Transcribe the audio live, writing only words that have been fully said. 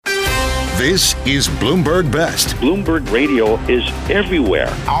This is Bloomberg Best. Bloomberg Radio is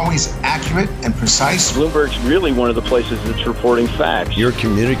everywhere. Always accurate and precise. Bloomberg's really one of the places that's reporting facts. Your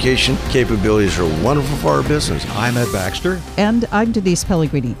communication capabilities are wonderful for our business. I'm Ed Baxter. And I'm Denise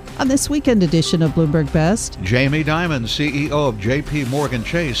Pellegrini. On this weekend edition of Bloomberg Best, Jamie Dimon, CEO of JPMorgan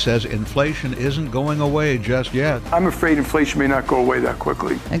Chase, says inflation isn't going away just yet. I'm afraid inflation may not go away that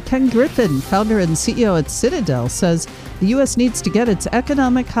quickly. And Ken Griffin, founder and CEO at Citadel, says the U.S. needs to get its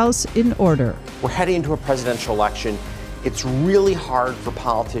economic house in order. We're heading into a presidential election. It's really hard for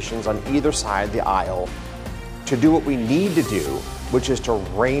politicians on either side of the aisle to do what we need to do, which is to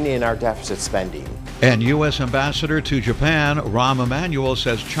rein in our deficit spending. And U.S. Ambassador to Japan, Rahm Emanuel,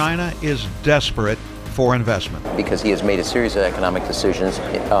 says China is desperate for investment. Because he has made a series of economic decisions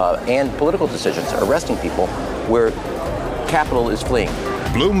and political decisions, arresting people where capital is fleeing.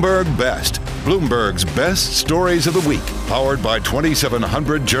 Bloomberg Best. Bloomberg's best stories of the week. Powered by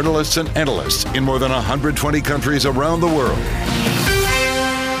 2,700 journalists and analysts in more than 120 countries around the world.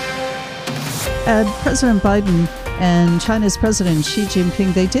 And President Biden and China's President Xi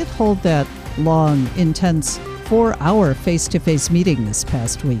Jinping, they did hold that long, intense 4-hour face-to-face meeting this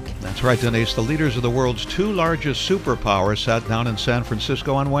past week. That's right, Denise. The leaders of the world's two largest superpowers sat down in San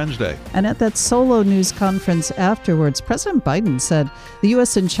Francisco on Wednesday. And at that solo news conference afterwards, President Biden said the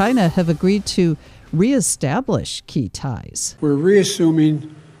U.S. and China have agreed to reestablish key ties. We're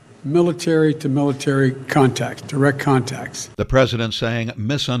reassuming military-to-military contact, direct contacts. The president saying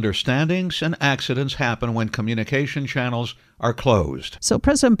misunderstandings and accidents happen when communication channels are closed. So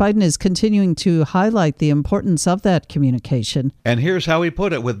President Biden is continuing to highlight the importance of that communication. And here's how he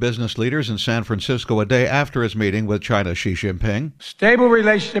put it with business leaders in San Francisco a day after his meeting with China's Xi Jinping. Stable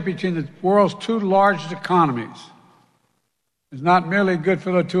relationship between the world's two largest economies is not merely good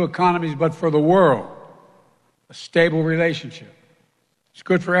for the two economies, but for the world. A stable relationship. It's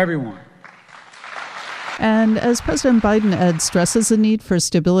good for everyone. And as President Biden stresses the need for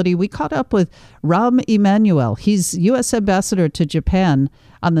stability, we caught up with Rahm Emanuel. He's U.S. Ambassador to Japan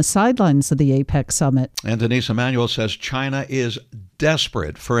on the sidelines of the APEC summit. And Denise, Emanuel says China is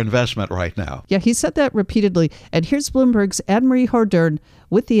desperate for investment right now. Yeah, he said that repeatedly. And here's Bloomberg's Anne-Marie Hordern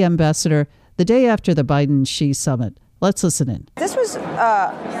with the ambassador the day after the Biden-Xi summit. Let's listen in. This was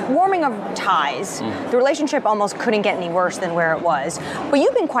warming of ties. The relationship almost couldn't get any worse than where it was. But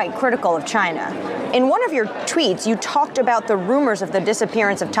you've been quite critical of China. In one of your tweets, you talked about the rumors of the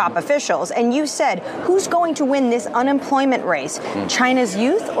disappearance of top officials, and you said, who's going to win this unemployment race, China's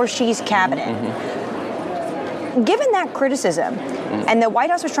youth or Xi's cabinet? Given that criticism, and the White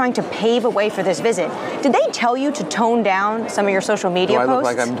House was trying to pave a way for this visit, did they tell you to tone down some of your social media posts? Do I look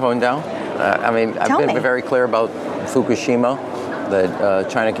like I'm toned down? I've been very clear about Fukushima, that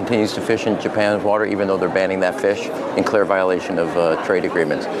China continues to fish in Japan's water, even though they're banning that fish in clear violation of trade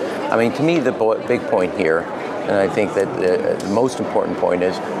agreements. To me, the big point here, and I think that the most important point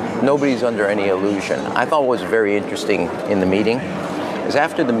is, nobody's under any illusion. I thought what was very interesting in the meeting is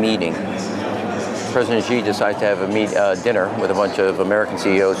after the meeting, President Xi decided to have a dinner with a bunch of American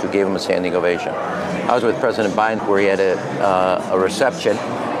CEOs who gave him a standing ovation. I was with President Biden where he had a reception,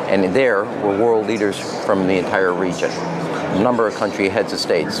 and there were world leaders from the entire region. A number of country heads of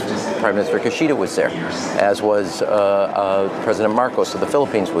states. Prime Minister Kishida was there, as was President Marcos of the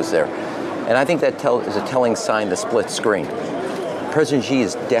Philippines was there. And I think that is a telling sign, the split screen. President Xi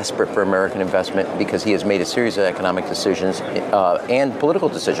is desperate for American investment because he has made a series of economic decisions and political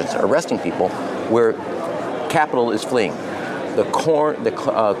decisions, arresting people where capital is fleeing. The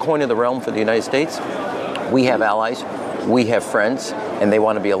coin of the realm for the United States, we have allies, we have friends, and they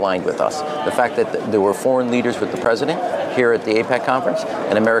want to be aligned with us. The fact that there were foreign leaders with the president here at the APEC conference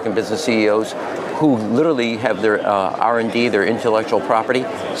and American business CEOs who literally have their R&D, their intellectual property,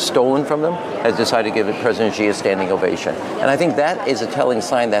 stolen from them, has decided to give President Xi a standing ovation. And I think that is a telling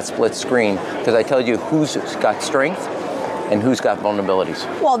sign, that split screen, because I tell you who's got strength and who's got vulnerabilities.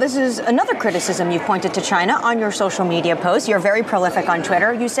 Well, this is another criticism you've pointed to China on your social media posts. You're very prolific on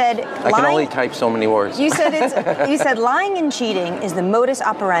Twitter. You said I can only type so many words. You said lying and cheating is the modus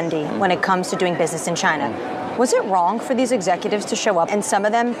operandi when it comes to doing business in China. Was it wrong for these executives to show up, and some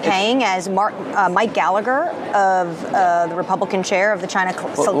of them paying, as Mike Gallagher of the Republican chair of the China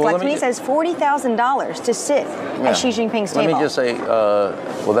Select Committee says, $40,000 to sit at Xi Jinping's table? Let me just say,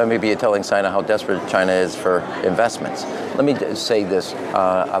 that may be a telling sign of how desperate China is for investments. Let me just say this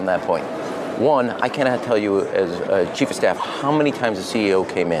on that point. One, I cannot tell you as chief of staff how many times a CEO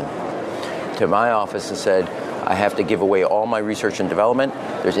came in to my office and said, I have to give away all my research and development.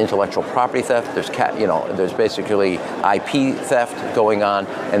 There's intellectual property theft. There's basically IP theft going on,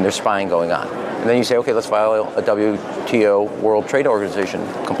 and there's spying going on. And then you say, okay, let's file a WTO, World Trade Organization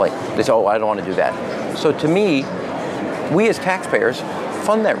complaint. They say, oh, I don't want to do that. So to me, we as taxpayers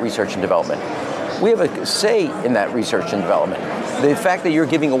fund that research and development. We have a say in that research and development. The fact that you're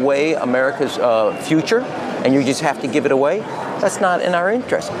giving away America's future and you just have to give it away, that's not in our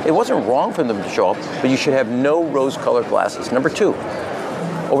interest. It wasn't wrong for them to show up, but you should have no rose-colored glasses. Number two,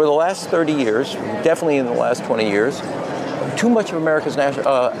 over the last 30 years, definitely in the last 20 years, too much of America's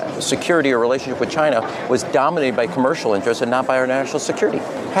national security or relationship with China was dominated by commercial interests and not by our national security.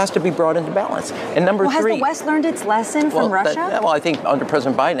 It has to be brought into balance. And number three... Has the West learned its lesson from Russia? I think under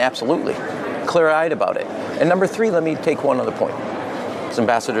President Biden, absolutely. Clear-eyed about it. And number three, let me take one other point. As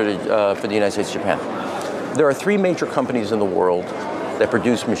ambassador for the United States to Japan. There are three major companies in the world that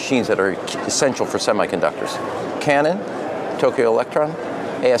produce machines that are essential for semiconductors. Canon, Tokyo Electron,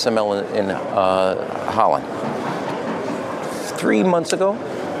 ASML in Holland. 3 months ago,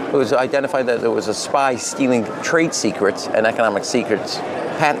 it was identified that there was a spy stealing trade secrets and economic secrets,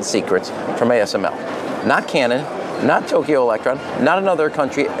 patent secrets from ASML. Not Canon, not Tokyo Electron, not another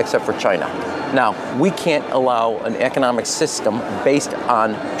country except for China. Now, we can't allow an economic system based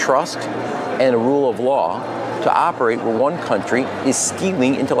on trust and a rule of law to operate where one country is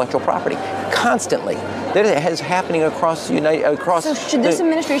stealing intellectual property constantly. That is happening across the So should this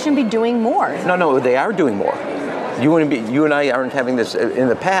administration be doing more? No, they are doing more. You and I aren't having this in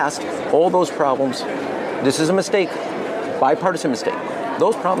the past. All those problems, this is a mistake, bipartisan mistake.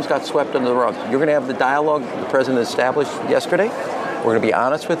 Those problems got swept under the rug. You're going to have the dialogue the president established yesterday. We're going to be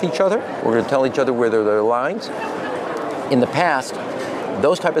honest with each other. We're going to tell each other where there are lines. In the past,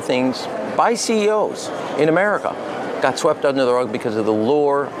 those type of things by CEOs in America got swept under the rug because of the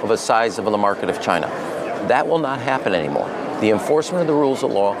lure of a size of the market of China. That will not happen anymore. The enforcement of the rules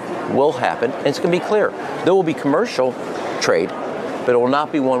of law will happen, and it's going to be clear. There will be commercial trade, but it will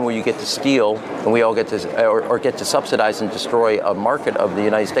not be one where you get to steal and we all get to, or get to subsidize and destroy a market of the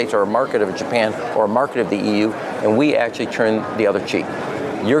United States or a market of Japan or a market of the EU, and we actually turn the other cheek.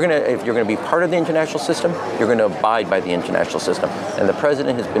 If you're going to be part of the international system, you're going to abide by the international system. And the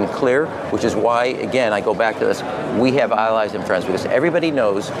president has been clear, which is why, again, I go back to this, we have allies and friends, because everybody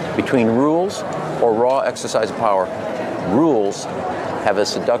knows between rules or raw exercise of power, rules have a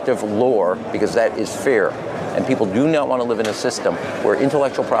seductive lure because that is fair. And people do not want to live in a system where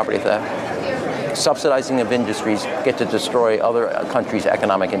intellectual property theft, subsidizing of industries get to destroy other countries'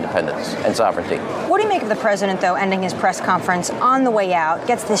 economic independence and sovereignty. What do you make of the president, though, ending his press conference on the way out,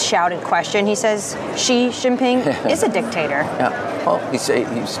 gets this shouted question? He says Xi Jinping is a dictator. Yeah, well,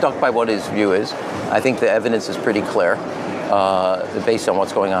 he's stuck by what his view is. I think the evidence is pretty clear based on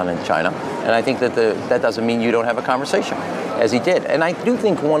what's going on in China. And I think that that doesn't mean you don't have a conversation, as he did. And I do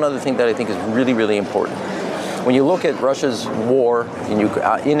think one other thing that I think is really, really important. When you look at Russia's war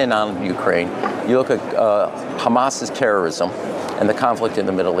in and on Ukraine, you look at Hamas's terrorism and the conflict in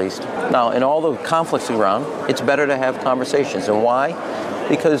the Middle East. Now, in all the conflicts around, it's better to have conversations. And why?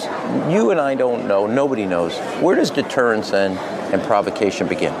 Because you and I don't know, nobody knows, where does deterrence end and provocation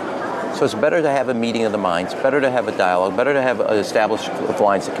begin? So it's better to have a meeting of the minds, better to have a dialogue, better to have established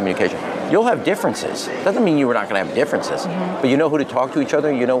lines of communication. You'll have differences. Doesn't mean you're not going to have differences, but you know who to talk to each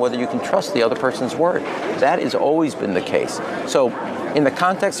other, you know whether you can trust the other person's word. That has always been the case. So in the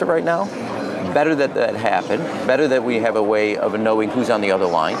context of right now, better that that happened, better that we have a way of knowing who's on the other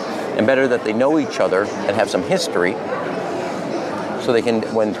line, and better that they know each other and have some history so they can,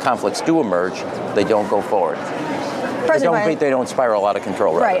 when conflicts do emerge, they don't go forward. They don't spiral out of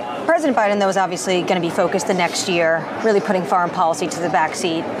control. Right. President Biden, though, is obviously going to be focused the next year, really putting foreign policy to the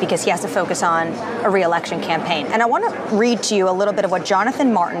backseat because he has to focus on a re-election campaign. And I want to read to you a little bit of what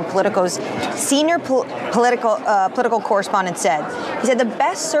Jonathan Martin, Politico's senior political correspondent, said. He said, the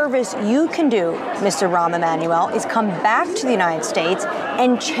best service you can do, Mr. Rahm Emanuel, is come back to the United States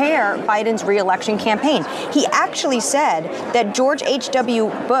and chair Biden's re-election campaign. He actually said that George H.W.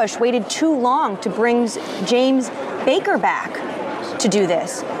 Bush waited too long to bring James Baker back to do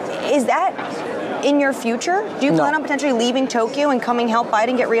this. Is that in your future? Do you plan on potentially leaving Tokyo and coming help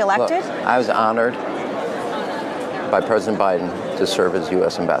Biden get reelected? Look, I was honored by President Biden to serve as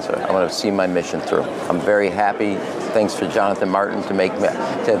U.S. ambassador. I want to see my mission through. I'm very happy. Thanks for Jonathan Martin to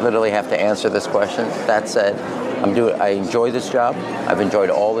literally have to answer this question. That said, I enjoy this job. I've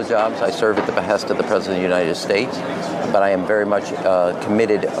enjoyed all the jobs. I serve at the behest of the President of the United States, but I am very much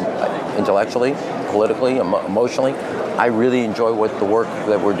committed intellectually, politically, emotionally I really enjoy the work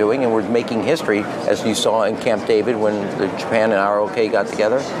that we're doing, and we're making history, as you saw in Camp David when Japan and ROK got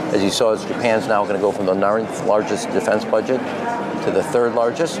together. As you saw, Japan's now going to go from the 9th largest defense budget to the 3rd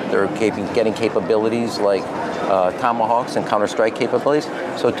largest. They're getting capabilities like Tomahawks and counter-strike capabilities.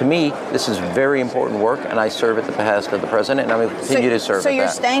 So to me, this is very important work, and I serve at the behest of the president, and I'm going to continue to serve. So you're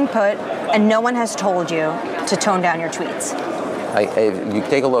staying put, and no one has told you to tone down your tweets. You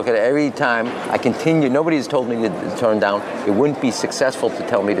take a look at it every time I continue. Nobody has told me to tone down. It wouldn't be successful to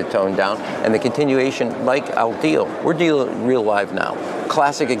tell me to tone down. And the continuation, like I'll deal. We're dealing real live now.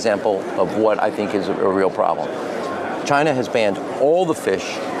 Classic example of what I think is a real problem. China has banned all the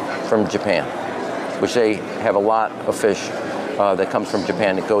fish from Japan, which they have a lot of fish that comes from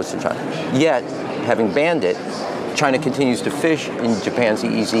Japan that goes to China. Yet, having banned it, China continues to fish in Japan's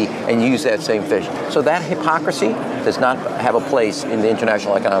EEZ and use that same fish. So that hypocrisy does not have a place in the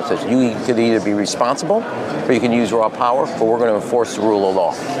international economic system. You could either be responsible or you can use raw power, but we're going to enforce the rule of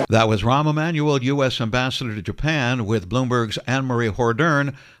law. That was Rahm Emanuel, U.S. Ambassador to Japan, with Bloomberg's Anne-Marie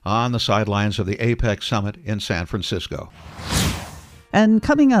Hordern on the sidelines of the APEC summit in San Francisco. And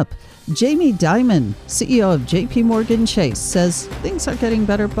coming up, Jamie Dimon, CEO of JPMorgan Chase, says things are getting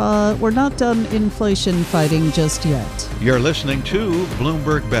better, but we're not done inflation fighting just yet. You're listening to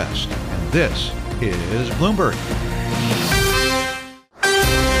Bloomberg Best, and this is Bloomberg.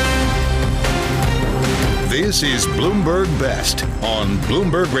 This is Bloomberg Best on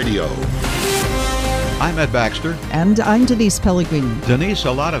Bloomberg Radio. I'm Ed Baxter. And I'm Denise Pellegrini. Denise,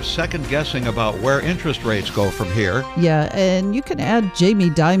 a lot of second guessing about where interest rates go from here. Yeah, and you can add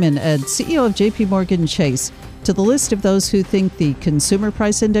Jamie Dimon, Ed, CEO of JPMorgan Chase, to the list of those who think the consumer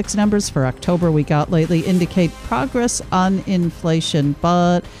price index numbers for October we got lately indicate progress on inflation.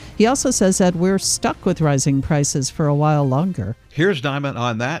 But he also says that we're stuck with rising prices for a while longer. Here's Dimon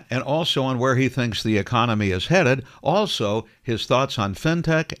on that, and also on where he thinks the economy is headed. Also, his thoughts on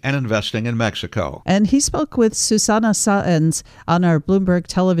fintech and investing in Mexico. And he spoke with Susana Saenz on our Bloomberg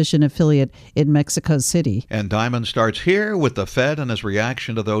Television affiliate in Mexico City. And Dimon starts here with the Fed and his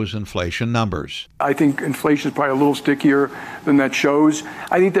reaction to those inflation numbers. I think inflation is probably a little stickier than that shows.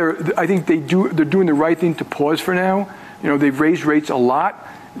 I think they're doing the right thing to pause for now. You know, they've raised rates a lot.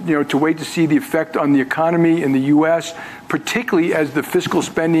 You know, to wait to see the effect on the economy in the U.S., particularly as the fiscal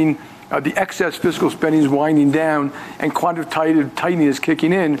spending, the excess fiscal spending is winding down and quantitative tightening is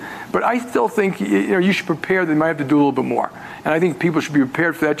kicking in. But I still think you should prepare. They might have to do a little bit more, and I think people should be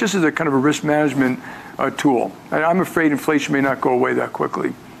prepared for that, just as a kind of a risk management tool. And I'm afraid inflation may not go away that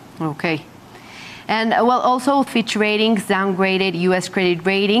quickly. Okay. And also Fitch Ratings downgraded U.S. credit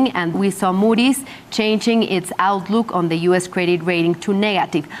rating, and we saw Moody's changing its outlook on the U.S. credit rating to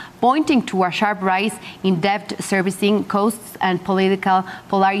negative, pointing to a sharp rise in debt servicing costs and political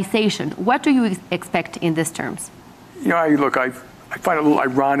polarization. What do you expect in these terms? You know, I find it a little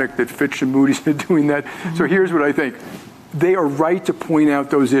ironic that Fitch and Moody's are doing that. Mm-hmm. So here's what I think. They are right to point out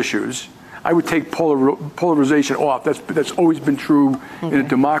those issues. I would take polarization off. That's always been true in a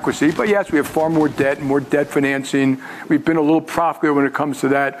democracy. But yes, we have far more debt and more debt financing. We've been a little profligate when it comes to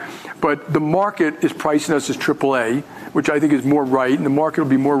that. But the market is pricing us as AAA, which I think is more right, and the market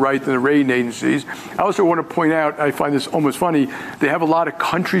will be more right than the rating agencies. I also want to point out, I find this almost funny, they have a lot of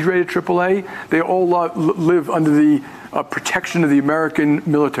countries rated AAA. They all live under the protection of the American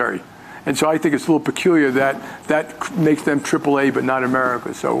military. And so I think it's a little peculiar that makes them AAA, but not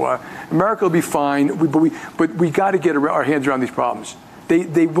America. So America will be fine, but we got to get our hands around these problems.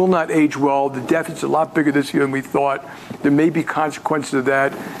 They will not age well. The deficit's a lot bigger this year than we thought. There may be consequences of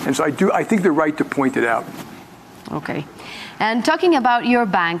that. And so I think they're right to point it out. Okay. And talking about your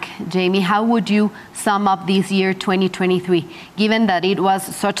bank, Jamie, how would you sum up this year 2023, given that it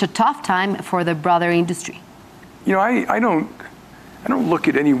was such a tough time for the broader industry? You know, I don't look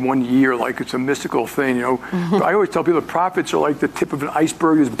at any one year like it's a mystical thing, you know. Mm-hmm. I always tell people the profits are like the tip of an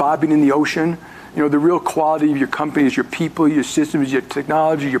iceberg that's bobbing in the ocean. You know, the real quality of your company is your people, your systems, your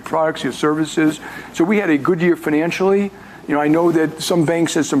technology, your products, your services. So we had a good year financially. You know, I know that some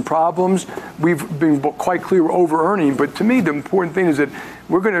banks had some problems. We've been quite clear we're over-earning. But to me, the important thing is that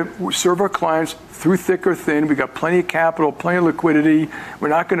we're going to serve our clients through thick or thin. We've got plenty of capital, plenty of liquidity. We're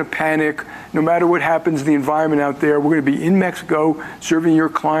not going to panic. No matter what happens in the environment out there, we're going to be in Mexico serving your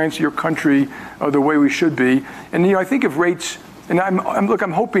clients, your country, the way we should be. And, you know, I think if rates, and I'm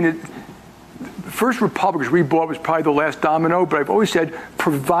hoping that First Republic, which we bought, was probably the last domino. But I've always said,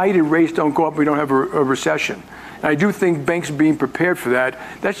 provided rates don't go up, we don't have a recession. And I do think banks are being prepared for that.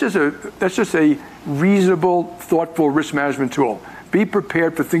 That's just a reasonable, thoughtful risk management tool. Be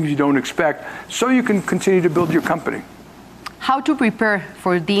prepared for things you don't expect so you can continue to build your company. How to prepare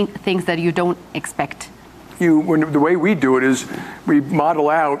for the things that you don't expect? the way we do it is we model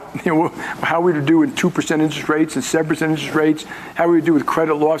out how we would do in 2% interest rates and 7% interest rates, how we would do with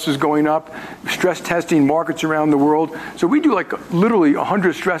credit losses going up, stress testing markets around the world. So we do literally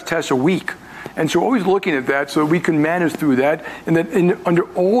 100 stress tests a week. And so always looking at that so we can manage through that. And that under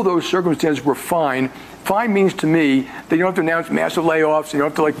all those circumstances, we're fine. Fine means to me that you don't have to announce massive layoffs, you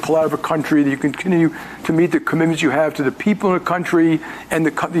don't have to pull out of a country, that you can continue to meet the commitments you have to the people in the country and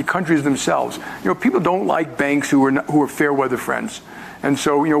the countries themselves. People don't like banks who are fair weather friends. And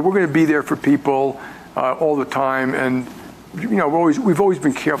so, we're going to be there for people all the time. And, we've always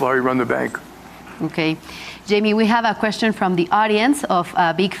been careful how we run the bank. Okay. Jamie, we have a question from the audience of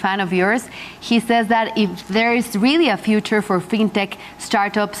a big fan of yours. He says that if there is really a future for fintech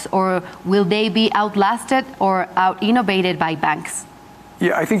startups, or will they be outlasted or out-innovated by banks?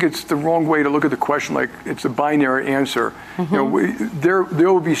 Yeah, I think it's the wrong way to look at the question, like it's a binary answer. There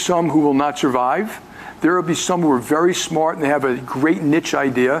will be some who will not survive. There will be some who are very smart and they have a great niche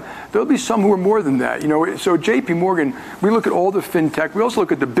idea. There'll be some who are more than that. So at JPMorgan, we look at all the fintech. We also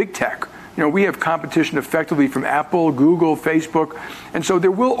look at the big tech. We have competition effectively from Apple, Google, Facebook. And so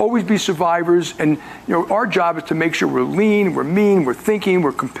there will always be survivors. And, our job is to make sure we're lean, we're mean, we're thinking,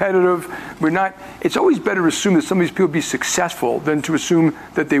 we're competitive. It's always better to assume that some of these people will be successful than to assume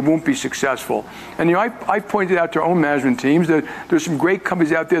that they won't be successful. And, I've pointed out to our own management teams that there's some great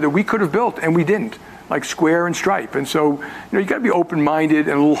companies out there that we could have built and we didn't, like Square and Stripe. And so, you got to be open-minded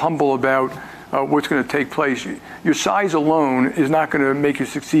and a little humble about what's going to take place. Your size alone is not going to make you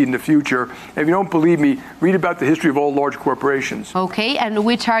succeed in the future. And if you don't believe me, read about the history of all large corporations. Okay, and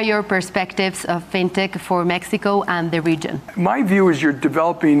which are your perspectives of fintech for Mexico and the region? My view is you're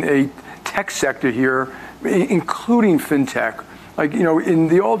developing a tech sector here, including fintech. In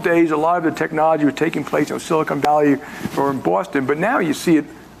the old days, a lot of the technology was taking place in Silicon Valley or in Boston, but now you see it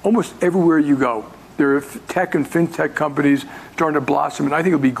almost everywhere you go. There are tech and fintech companies starting to blossom, and I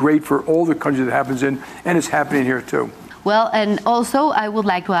think it'll be great for all the countries it happens in, and it's happening here too. Well, and also I would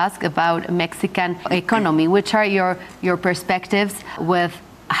like to ask about Mexican economy. Which are your perspectives with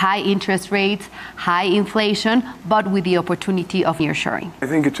high interest rates, high inflation, but with the opportunity of nearshoring? I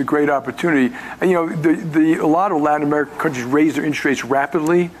think it's a great opportunity. And, a lot of Latin American countries raised their interest rates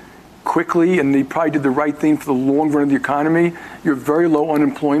rapidly, quickly, and they probably did the right thing for the long run of the economy. You have very low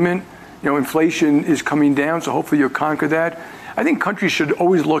unemployment. Inflation is coming down, so hopefully you'll conquer that. I think countries should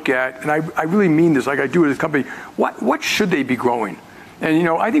always look at, and I really mean this, like I do with this company, what should they be growing? And,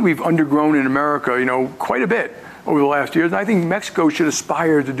 I think we've undergrown in America, quite a bit over the last years. And I think Mexico should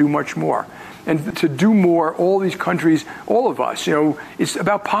aspire to do much more. And to do more, all these countries, all of us, it's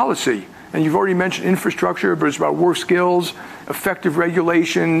about policy. And you've already mentioned infrastructure, but it's about work skills, effective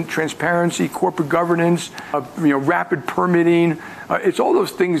regulation, transparency, corporate governance, rapid permitting. It's all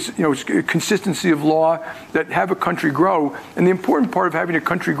those things, consistency of law that have a country grow. And the important part of having a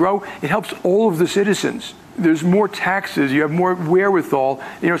country grow, it helps all of the citizens. There's more taxes, you have more wherewithal.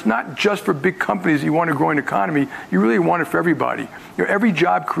 It's not just for big companies that you want to grow an economy. You really want it for everybody. Every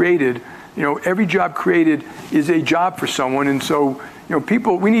job created is a job for someone. And so,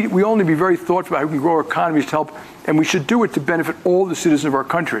 people, we all need to be very thoughtful about how we can grow our economies to help, and we should do it to benefit all the citizens of our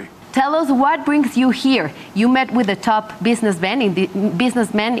country. Tell us what brings you here. You met with the top businessmen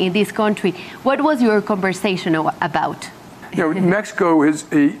in this country. What was your conversation about? Mexico is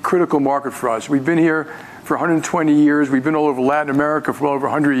a critical market for us. We've been here for 120 years. We've been all over Latin America for well over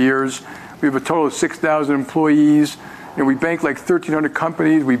 100 years. We have a total of 6,000 employees. We bank like 1,300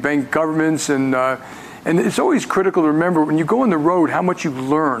 companies. We bank governments, and it's always critical to remember when you go on the road how much you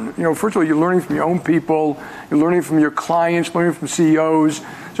learn. First of all, you're learning from your own people, you're learning from your clients, learning from CEOs.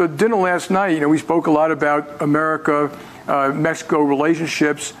 So at dinner last night, we spoke a lot about America, Mexico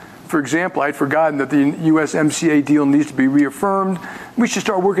relationships. For example, I'd forgotten that the USMCA deal needs to be reaffirmed. We should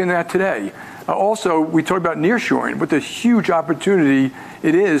start working on that today. Also, we talked about nearshoring, what the huge opportunity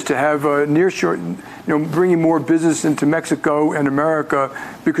it is to have nearshoring, bringing more business into Mexico and America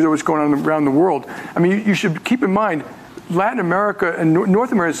because of what's going on around the world. I mean, you should keep in mind, Latin America and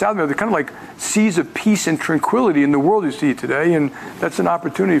North America and South America, they're kind of like seas of peace and tranquility in the world you see today, and that's an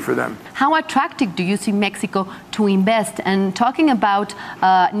opportunity for them. How attractive do you see Mexico to invest? And talking about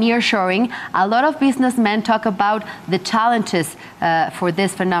nearshoring, a lot of businessmen talk about the challenges for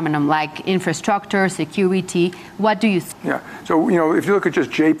this phenomenon, like infrastructure, security. What do you see? Yeah, so if you look at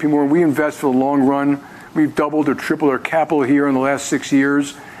just JPMorgan, we invest for the long run. We've doubled or tripled our capital here in the last 6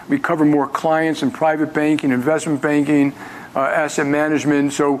 years. We cover more clients in private banking, investment banking, asset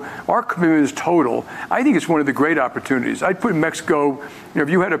management. So our commitment is total. I think it's one of the great opportunities. I'd put Mexico, if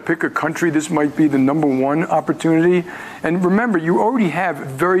you had to pick a country, this might be the number one opportunity. And remember, you already have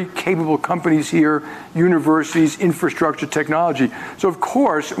very capable companies here, universities, infrastructure, technology. So of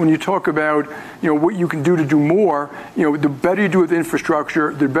course, when you talk about, what you can do to do more, the better you do with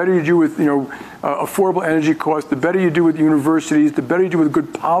infrastructure, the better you do with, affordable energy costs, the better you do with universities, the better you do with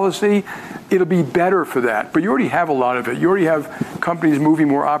good policy, it'll be better for that. But you already have a lot of it. You already have companies moving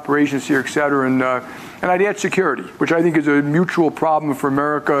more operations here, et cetera. And I'd add security, which I think is a mutual problem for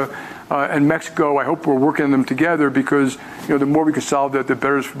America and Mexico. I hope we're working on them together because, the more we can solve that, the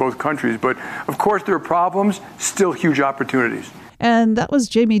better it is for both countries. But of course, there are problems, still huge opportunities. And that was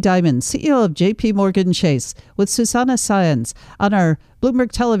Jamie Dimon, CEO of JPMorgan Chase, with Susana Sáenz on our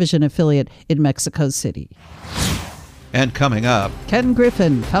Bloomberg Television affiliate in Mexico City. And coming up, Ken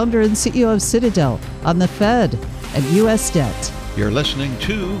Griffin, founder and CEO of Citadel, on the Fed and U.S. debt. You're listening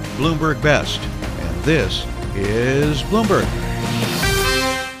to Bloomberg Best, and this is Bloomberg.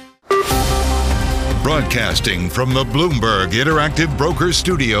 Broadcasting from the Bloomberg Interactive Brokers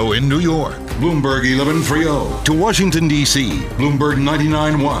Studio in New York, Bloomberg 1130. To Washington, D.C., Bloomberg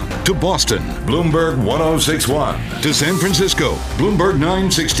 99.1. To Boston, Bloomberg 106.1. To San Francisco, Bloomberg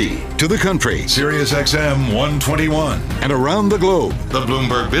 960. To the country, Sirius XM 121. And around the globe, the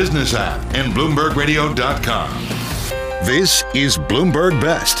Bloomberg Business app and BloombergRadio.com. This is Bloomberg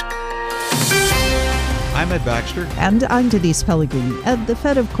Best. I'm Ed Baxter. And I'm Denise Pellegrini. And the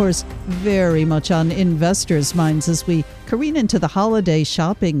Fed, of course, very much on investors' minds as we careen into the holiday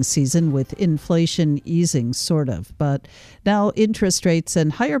shopping season with inflation easing, sort of. But now interest rates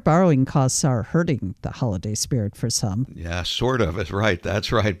and higher borrowing costs are hurting the holiday spirit for some. Yeah, sort of. It's right.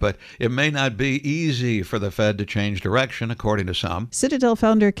 That's right. But it may not be easy for the Fed to change direction, according to some. Citadel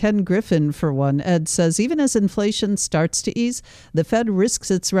founder Ken Griffin, for one, Ed, says even as inflation starts to ease, the Fed risks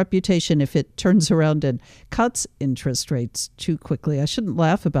its reputation if it turns around and cuts interest rates too quickly. I shouldn't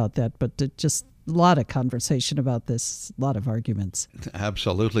laugh about that, but just a lot of conversation about this, a lot of arguments.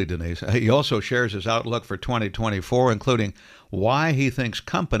 Absolutely, Denise. He also shares his outlook for 2024, including why he thinks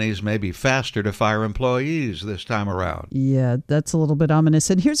companies may be faster to fire employees this time around. Yeah, that's a little bit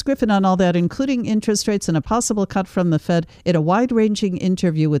ominous. And here's Griffin on all that, including interest rates and a possible cut from the Fed, in a wide-ranging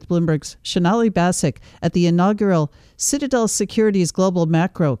interview with Bloomberg's Sonali Basak at the inaugural Citadel Securities Global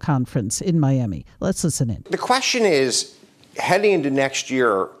Macro Conference in Miami. Let's listen in. The question is, heading into next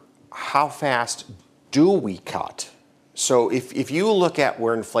year, how fast do we cut? So if you look at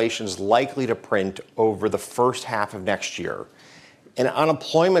where inflation is likely to print over the first half of next year, and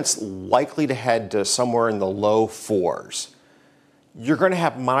unemployment's likely to head to somewhere in the low 4s, you're going to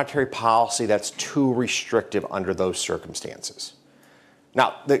have monetary policy that's too restrictive under those circumstances.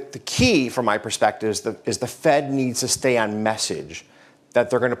 Now, the key from my perspective is the Fed needs to stay on message that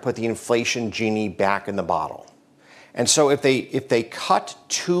they're going to put the inflation genie back in the bottle. And so if they cut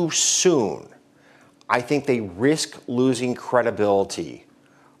too soon, I think they risk losing credibility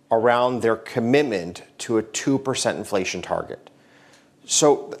around their commitment to a 2% inflation target.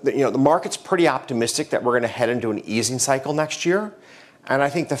 So, the market's pretty optimistic that we're going to head into an easing cycle next year. And I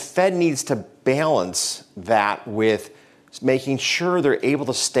think the Fed needs to balance that with making sure they're able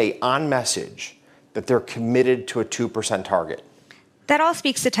to stay on message that they're committed to a 2% target. That all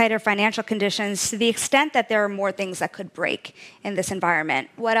speaks to tighter financial conditions to the extent that there are more things that could break in this environment.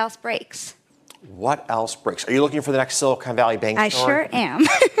 What else breaks? What else breaks? Are you looking for the next Silicon Valley Bank story? I sure am.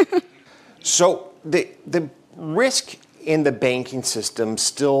 So the risk in the banking system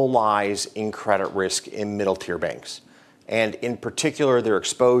still lies in credit risk in middle-tier banks. And in particular, their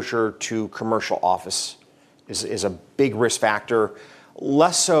exposure to commercial office is a big risk factor,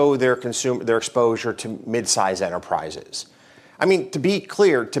 less so their exposure to mid-sized enterprises. I mean, to be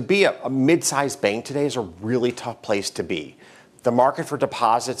clear, to be a mid-sized bank today is a really tough place to be. The market for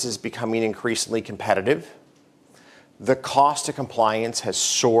deposits is becoming increasingly competitive. The cost of compliance has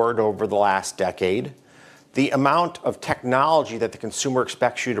soared over the last decade. The amount of technology that the consumer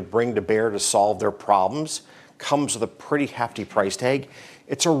expects you to bring to bear to solve their problems comes with a pretty hefty price tag.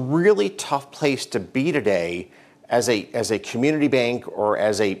 It's a really tough place to be today as a community bank or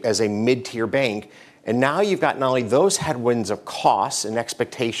as a mid-tier bank. And now you've got not only those headwinds of costs and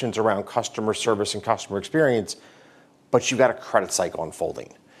expectations around customer service and customer experience, but you've got a credit cycle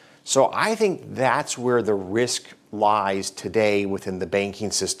unfolding. So I think that's where the risk lies today within the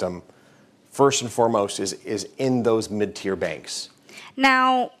banking system. First and foremost is in those mid-tier banks.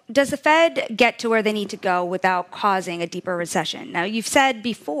 Now, does the Fed get to where they need to go without causing a deeper recession? Now, you've said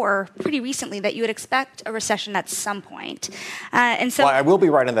before, pretty recently, that you would expect a recession at some point. Well, I will be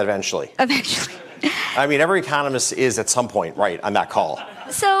right on that eventually. Eventually. I mean, every economist is at some point right on that call.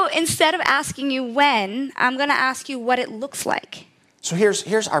 So instead of asking you when, I'm going to ask you what it looks like. So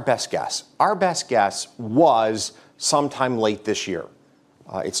here's our best guess. Our best guess was sometime late this year.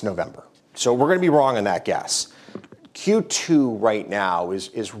 It's November. So we're going to be wrong on that guess. Q2 right now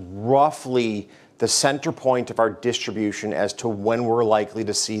is roughly the center point of our distribution as to when we're likely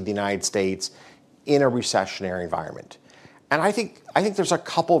to see the United States in a recessionary environment. And I think there's a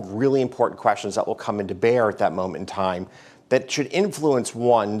couple of really important questions that will come into bear at that moment in time that should influence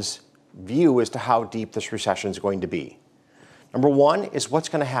one's view as to how deep this recession is going to be. Number one is what's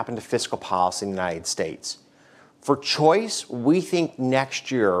going to happen to fiscal policy in the United States. For choice, we think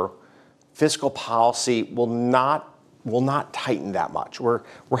next year fiscal policy will not tighten that much. We're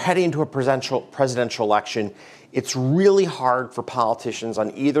heading into a presidential election. It's really hard for politicians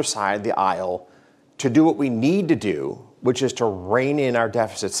on either side of the aisle to do what we need to do, which is to rein in our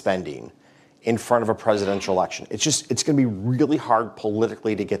deficit spending in front of a presidential election. It's going to be really hard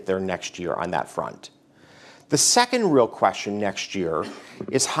politically to get there next year on that front. The second real question next year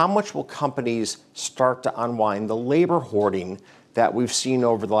is how much will companies start to unwind the labor hoarding that we've seen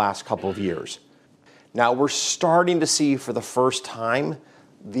over the last couple of years. Now, we're starting to see for the first time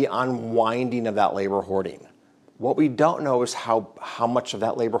the unwinding of that labor hoarding. What we don't know is how much of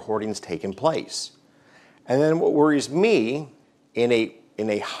that labor hoarding has taken place. And then what worries me in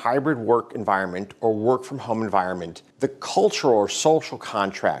a hybrid work environment or work from home environment, the cultural or social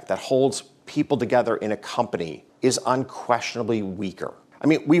contract that holds people together in a company is unquestionably weaker. I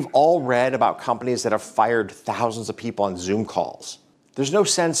mean, we've all read about companies that have fired thousands of people on Zoom calls. There's no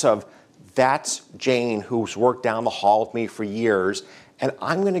sense of, that's Jane who's worked down the hall with me for years, and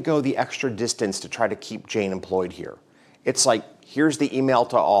I'm going to go the extra distance to try to keep Jane employed here. It's like, here's the email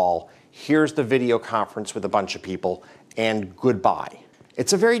to all, here's the video conference with a bunch of people, and goodbye.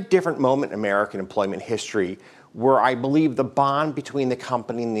 It's a very different moment in American employment history where I believe the bond between the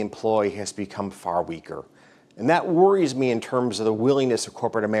company and the employee has become far weaker. And that worries me in terms of the willingness of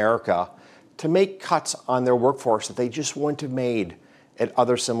corporate America to make cuts on their workforce that they just wouldn't have made at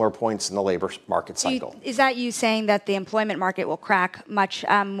other similar points in the labor market cycle. Is that you saying that the employment market will crack much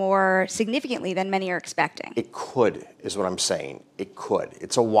more significantly than many are expecting? It could, is what I'm saying. It could.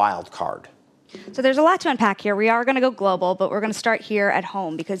 It's a wild card. So there's a lot to unpack here. We are going to go global, but we're going to start here at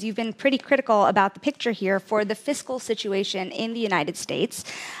home because you've been pretty critical about the picture here for the fiscal situation in the United States.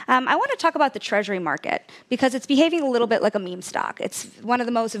 I want to talk about the Treasury market because it's behaving a little bit like a meme stock. It's one of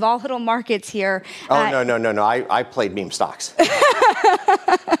the most volatile markets here. Oh, no. I played meme stocks.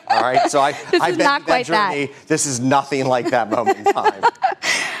 All right, so I've been not quite that journey. This is nothing like that moment in time.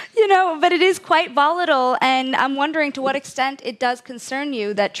 But it is quite volatile, and I'm wondering to what extent it does concern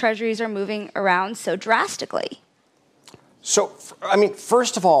you that treasuries are moving around so drastically. So, I mean,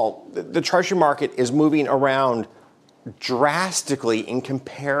 first of all, the treasury market is moving around drastically in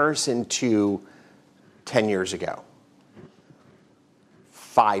comparison to 10 years ago,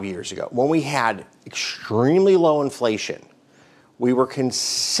 5 years ago, when we had extremely low inflation. We were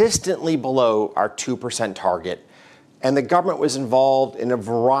consistently below our 2% target. And the government was involved in a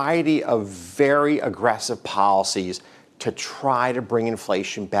variety of very aggressive policies to try to bring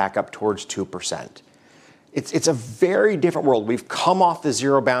inflation back up towards 2%. It's a very different world. We've come off the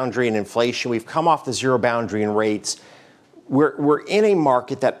zero boundary in inflation. We've come off the zero boundary in rates. We're in a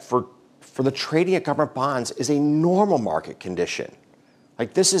market that for the trading of government bonds is a normal market condition.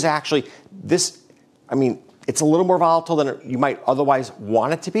 Like this is actually, it's a little more volatile than you might otherwise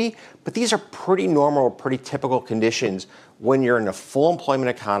want it to be, but these are pretty normal, pretty typical conditions when you're in a full employment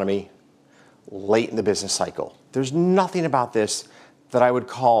economy late in the business cycle. There's nothing about this that I would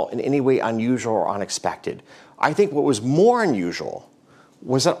call in any way unusual or unexpected. I think what was more unusual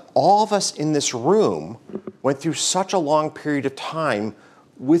was that all of us in this room went through such a long period of time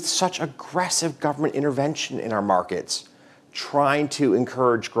with such aggressive government intervention in our markets, trying to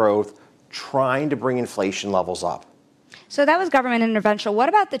encourage growth, trying to bring inflation levels up. So that was government intervention. What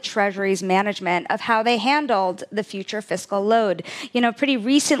about the Treasury's management of how they handled the future fiscal load? Pretty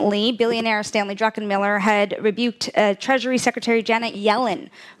recently, billionaire Stanley Druckenmiller had rebuked Treasury Secretary Janet Yellen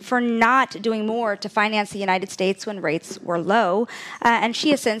for not doing more to finance the United States when rates were low. And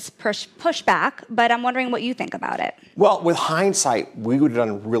she has since pushed back, but I'm wondering what you think about it. Well, with hindsight, we would have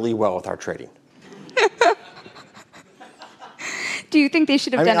done really well with our trading. Do you think they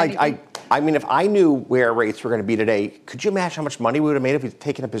should have done anything? I mean, if I knew where rates were going to be today, could you imagine how much money we would have made if we'd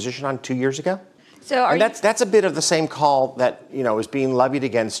taken a position on 2 years ago? So that's a bit of the same call that is being levied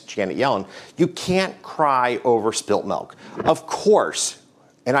against Janet Yellen. You can't cry over spilt milk. Of course,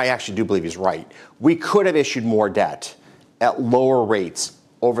 and I actually do believe he's right, we could have issued more debt at lower rates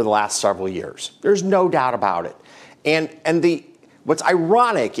over the last several years. There's no doubt about it. And what's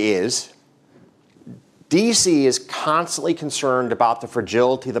ironic is DC is constantly concerned about the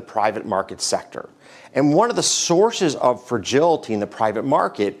fragility of the private market sector. And one of the sources of fragility in the private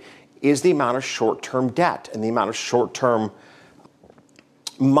market is the amount of short-term debt and the amount of short-term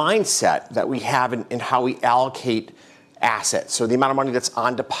mindset that we have in how we allocate assets. So the amount of money that's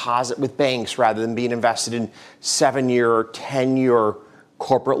on deposit with banks rather than being invested in 7-year or 10-year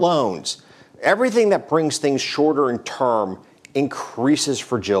corporate loans. Everything that brings things shorter in term increases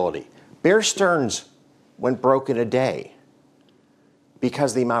fragility. Bear Stearns went broke in a day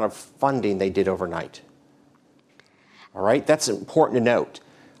because of the amount of funding they did overnight. All right, that's important to note.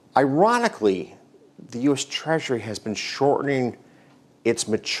 Ironically, the U.S. Treasury has been shortening its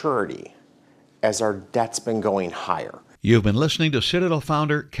maturity as our debt's been going higher. You've been listening to Citadel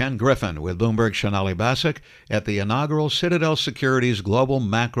founder Ken Griffin with Bloomberg Sonali Basak at the inaugural Citadel Securities Global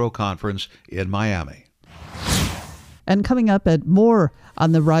Macro Conference in Miami. And coming up at more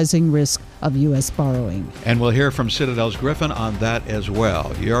on the rising risk of U.S. borrowing. And we'll hear from Citadel's Griffin on that as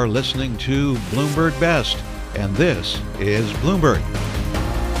well. You're listening to Bloomberg Best, and this is Bloomberg.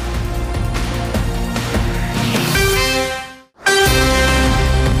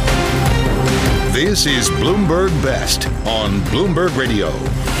 This is Bloomberg Best on Bloomberg Radio.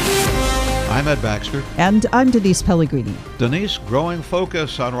 I'm Ed Baxter. And I'm Denise Pellegrini. Denise, growing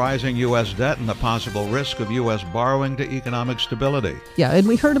focus on rising U.S. debt and the possible risk of U.S. borrowing to economic stability. Yeah, and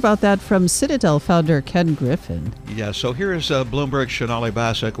we heard about that from Citadel founder Ken Griffin. Yeah, so here's Bloomberg Sonali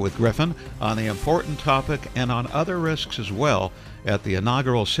Basak with Griffin on the important topic and on other risks as well at the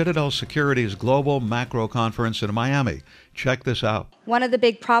inaugural Citadel Securities Global Macro Conference in Miami. Check this out. One of the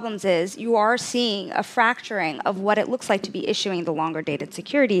big problems is you are seeing a fracturing of what it looks like to be issuing the longer dated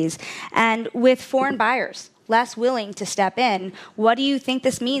securities. And with foreign buyers less willing to step in, what do you think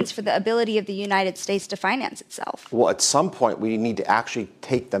this means for the ability of the United States to finance itself? Well, at some point, we need to actually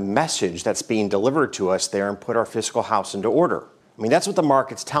take the message that's being delivered to us there and put our fiscal house into order. I mean, that's what the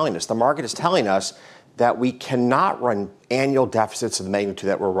market's telling us. The market is telling us that we cannot run annual deficits of the magnitude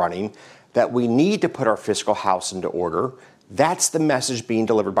that we're running, that we need to put our fiscal house into order. That's the message being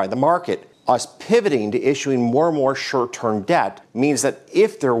delivered by the market. Us pivoting to issuing more and more short-term debt means that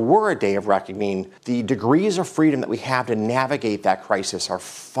if there were a day of reckoning, the degrees of freedom that we have to navigate that crisis are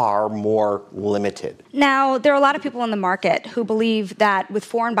far more limited. Now, there are a lot of people in the market who believe that with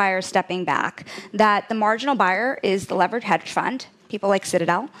foreign buyers stepping back, that the marginal buyer is the levered hedge fund, people like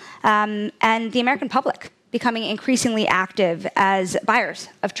Citadel, and the American public becoming increasingly active as buyers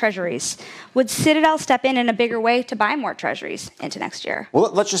of treasuries. Would Citadel step in a bigger way to buy more treasuries into next year?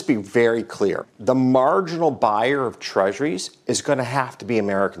 Well, let's just be very clear. The marginal buyer of treasuries is going to have to be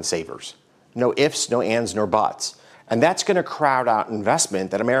American savers. No ifs, no ands, nor buts. And that's going to crowd out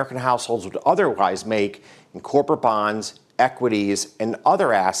investment that American households would otherwise make in corporate bonds, equities, and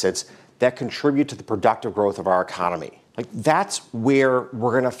other assets that contribute to the productive growth of our economy. Like, that's where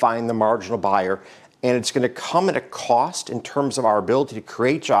we're going to find the marginal buyer. And it's going to come at a cost in terms of our ability to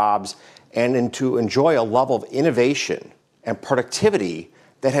create jobs and to enjoy a level of innovation and productivity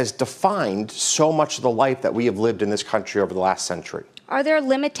that has defined so much of the life that we have lived in this country over the last century. Are there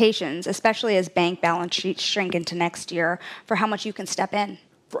limitations, especially as bank balance sheets shrink into next year, for how much you can step in?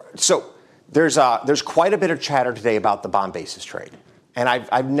 So there's quite a bit of chatter today about the bond basis trade. And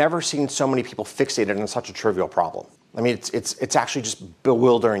I've never seen so many people fixated on such a trivial problem. I mean, it's actually just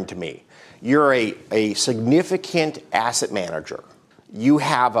bewildering to me. You're a significant asset manager. You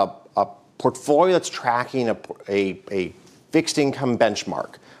have a portfolio that's tracking a fixed income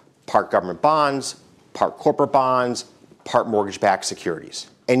benchmark, part government bonds, part corporate bonds, part mortgage-backed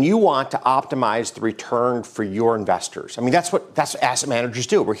securities. And you want to optimize the return for your investors. I mean, that's what asset managers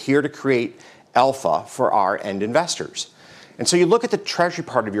do. We're here to create alpha for our end investors. And so you look at the treasury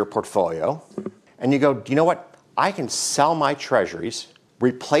part of your portfolio and you go, do you know what? I can sell my treasuries,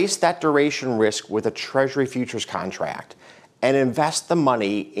 replace that duration risk with a treasury futures contract, and invest the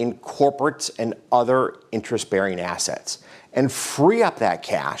money in corporates and other interest-bearing assets, and free up that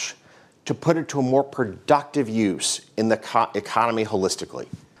cash to put it to a more productive use in the economy holistically.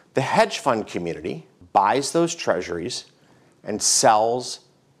 The hedge fund community buys those treasuries and sells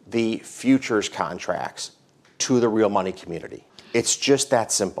the futures contracts to the real money community. It's just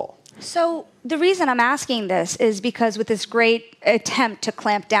that simple. So the reason I'm asking this is because with this great attempt to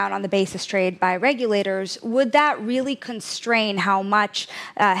clamp down on the basis trade by regulators, would that really constrain how much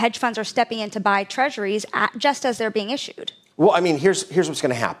hedge funds are stepping in to buy treasuries just as they're being issued? Well, I mean, here's what's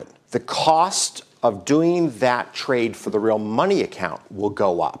going to happen. The cost of doing that trade for the real money account will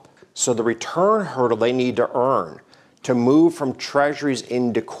go up. So the return hurdle they need to earn to move from treasuries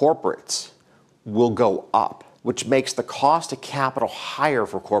into corporates will go up, which makes the cost of capital higher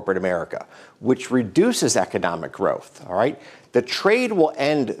for corporate America, which reduces economic growth, all right? The trade will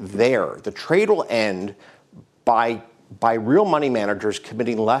end there. The trade will end by real money managers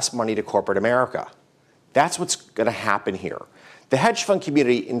committing less money to corporate America. That's what's going to happen here. The hedge fund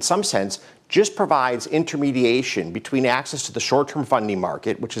community, in some sense, just provides intermediation between access to the short-term funding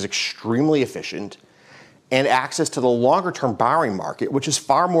market, which is extremely efficient, and access to the longer-term borrowing market, which is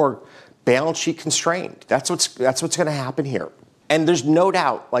far more balance sheet constrained. That's what's going to happen here. And there's no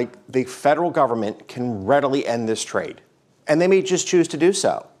doubt, like, the federal government can readily end this trade. And they may just choose to do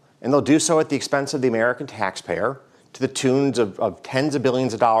so. And they'll do so at the expense of the American taxpayer, to the tunes of tens of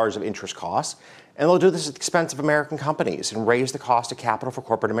billions of dollars of interest costs. And they'll do this at the expense of American companies and raise the cost of capital for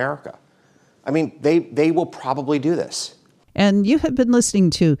corporate America. I mean, they will probably do this. And you have been listening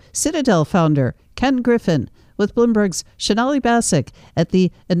to Citadel founder Ken Griffin with Bloomberg's Shonali Basak at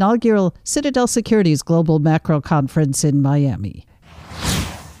the inaugural Citadel Securities Global Macro Conference in Miami.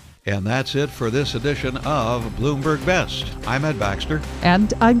 And that's it for this edition of Bloomberg Best. I'm Ed Baxter.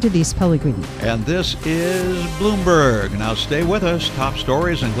 And I'm Denise Pellegrini. And this is Bloomberg. Now stay with us. Top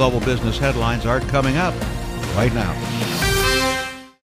stories and global business headlines are coming up right now.